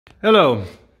Hello,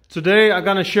 today I'm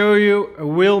gonna show you a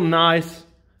real nice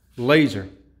laser.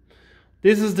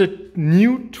 This is the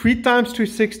new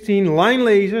 3x316 line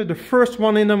laser, the first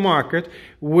one in the market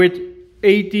with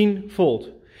 18 volt.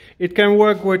 It can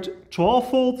work with 12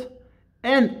 volt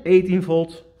and 18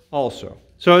 volt also.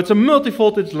 So it's a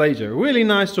multi-voltage laser, really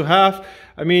nice to have.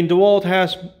 I mean, Dewalt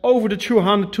has over the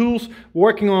 200 tools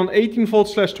working on 18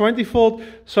 volt/20 volt.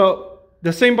 So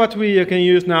the same battery you can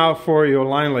use now for your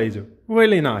line laser.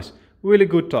 Really nice, really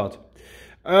good thought.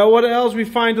 What else we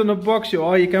find on the box?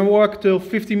 Oh, you can work till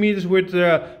 50 meters with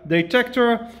the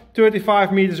detector,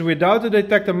 35 meters without the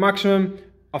detector maximum.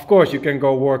 Of course, you can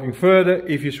go working further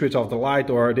if you switch off the light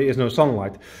or there is no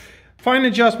sunlight. Fine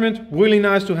adjustment, really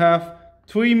nice to have.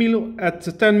 3 mil at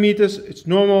 10 meters, it's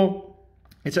normal.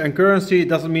 It's an currency, it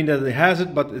doesn't mean that it has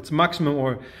it, but it's maximum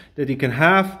or that you can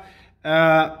have.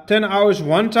 10 hours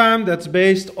one time, that's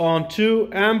based on 2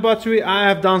 amp battery. I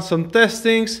have done some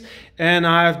testings and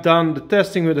I have done the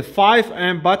testing with a 5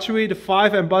 amp battery. The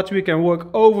 5 amp battery can work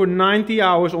over 90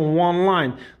 hours on one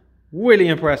line. Really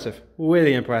impressive,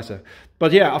 really impressive.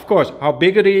 But yeah, of course, how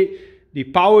bigger the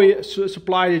power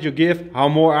supply that you give, how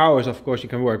more hours of course you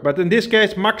can work. But in this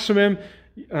case, maximum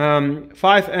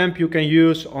 5 amp you can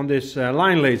use on this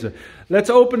line laser.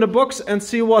 Let's open the box and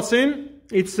see what's in.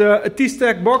 It's a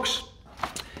T-stack box.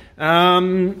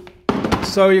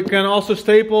 So you can also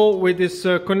staple with these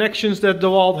connections that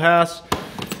Dewalt has,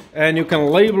 and you can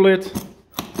label it.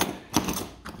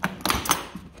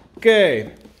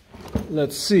 Okay,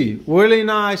 let's see. Really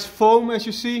nice foam, as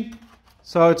you see.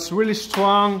 So it's really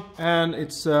strong and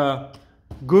it's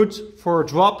good for a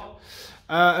drop.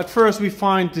 At first we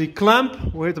find the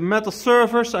clamp with the metal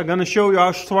surface. I'm gonna show you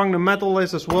how strong the metal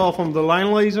is as well from the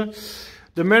line laser.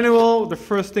 The manual, the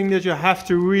first thing that you have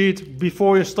to read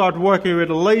before you start working with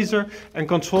a laser and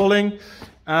controlling.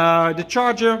 The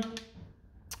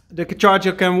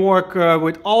charger can work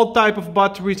with all type of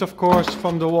batteries, of course,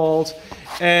 from Dewalt.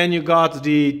 And you got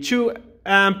the 2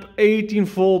 amp 18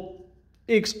 volt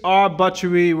XR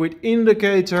battery with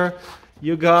indicator.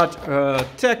 You got a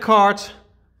tech card,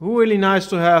 really nice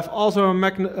to have. Also a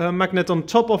magnet on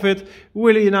top of it,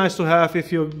 really nice to have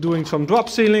if you're doing some drop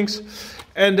ceilings.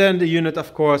 And then the unit,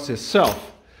 of course,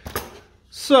 itself.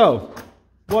 So,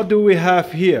 what do we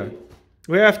have here?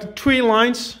 We have the 3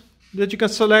 lines that you can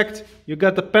select. You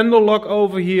got the pendle lock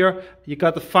over here. You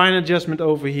got the fine adjustment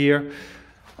over here.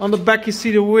 On the back you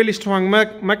see the really strong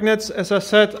magnets. As I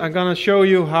said, I'm gonna show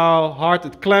you how hard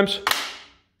it clamps.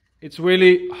 It's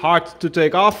really hard to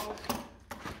take off.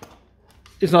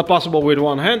 It's not possible with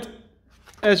one hand.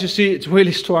 As you see, it's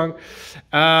really strong.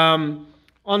 On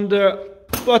the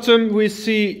bottom we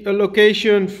see a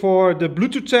location for the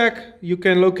Bluetooth tag. You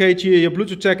can locate here your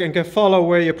Bluetooth tag and can follow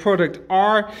where your product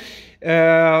are.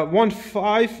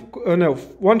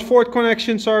 1/4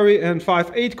 connection, sorry, and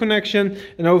 5/8 connection.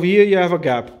 And over here you have a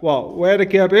gap. Well, where the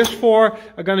gap is for,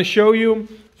 I'm gonna show you.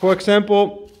 For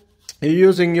example, you're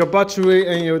using your battery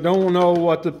and you don't know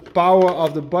what the power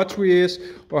of the battery is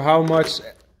or how much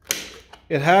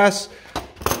it has.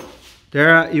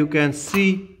 There you can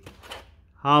see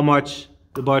how much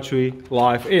the battery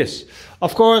life is.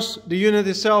 Of course, the unit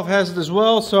itself has it as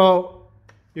well, so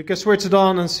you can switch it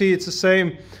on and see it's the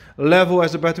same level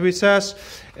as the battery says.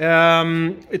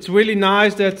 It's really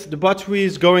nice that the battery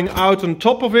is going out on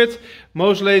top of it.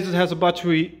 Most lasers has a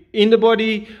battery in the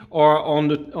body or on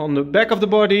the back of the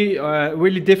body.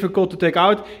 Really difficult to take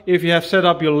out. If you have set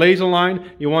up your laser line,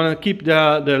 you want to keep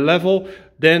the level,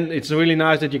 then it's really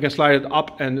nice that you can slide it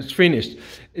up and it's finished.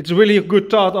 It's really a good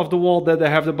thought of Dewalt that they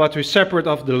have the battery separate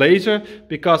of the laser,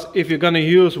 because if you're gonna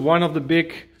use one of the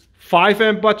big 5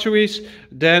 amp batteries,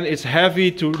 then it's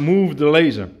heavy to move the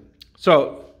laser.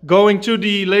 So going to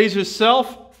the laser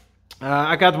itself,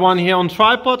 I got one here on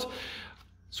tripod.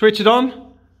 Switch it on.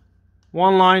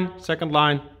 1 line, 2nd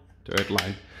line, 3rd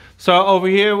line. So over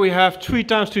here we have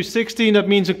 3x316. That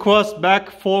means across, back,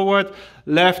 forward,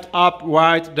 left, up,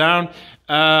 right, down.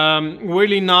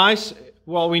 Really nice.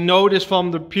 Well, we know this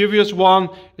from the previous one.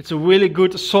 It's a really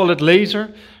good solid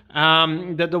laser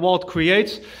that Dewalt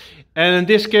creates. And in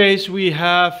this case we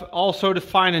have also the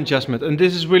fine adjustment, and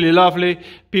this is really lovely.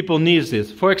 People need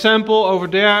this. For example, over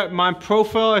there, my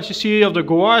profile, as you see, of the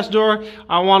garage door,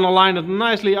 I want to line it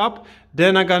nicely up.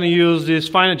 Then I'm gonna use this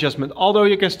fine adjustment. Although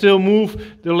you can still move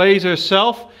the laser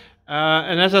itself,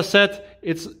 and as I said,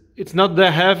 it's not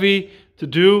that heavy to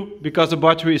do because the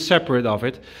battery is separate of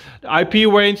it. The IP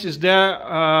range is there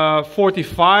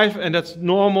 45, and that's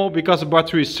normal because the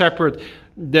battery is separate.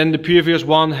 Then the previous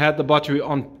one had the battery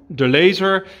on the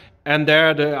laser, and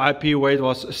there the IP weight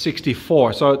was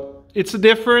 64. So it's a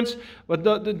difference, but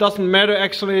it doesn't matter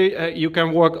actually. You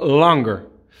can work longer.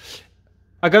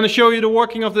 I'm going to show you the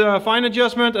working of the fine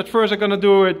adjustment. At first I'm going to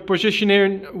do it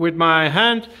positioning with my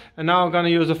hand, and now I'm going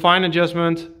to use the fine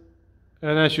adjustment.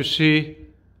 And as you see,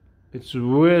 it's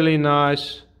really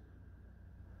nice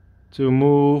to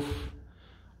move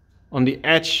on the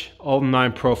edge of my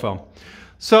profile.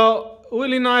 So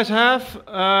really nice have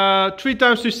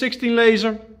 3x216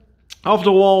 laser of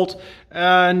Dewalt,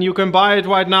 and you can buy it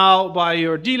right now by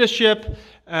your dealership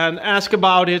and ask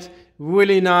about it.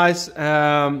 Really nice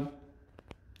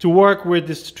to work with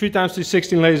this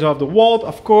 3x216 laser of Dewalt.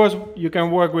 Of course, you can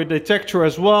work with detector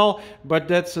as well, but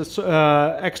that's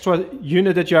an extra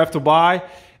unit that you have to buy.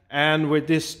 And with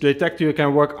this detector, you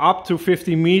can work up to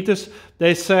 50 meters.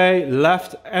 They say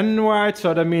left and right,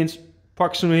 so that means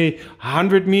approximately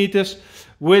 100 meters.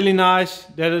 Really nice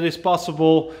that it is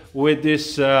possible with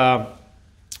this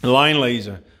line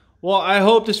laser. Well, I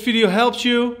hope this video helps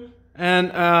you.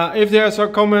 And if there are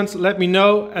some comments, let me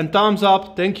know. And thumbs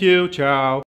up. Thank you. Ciao.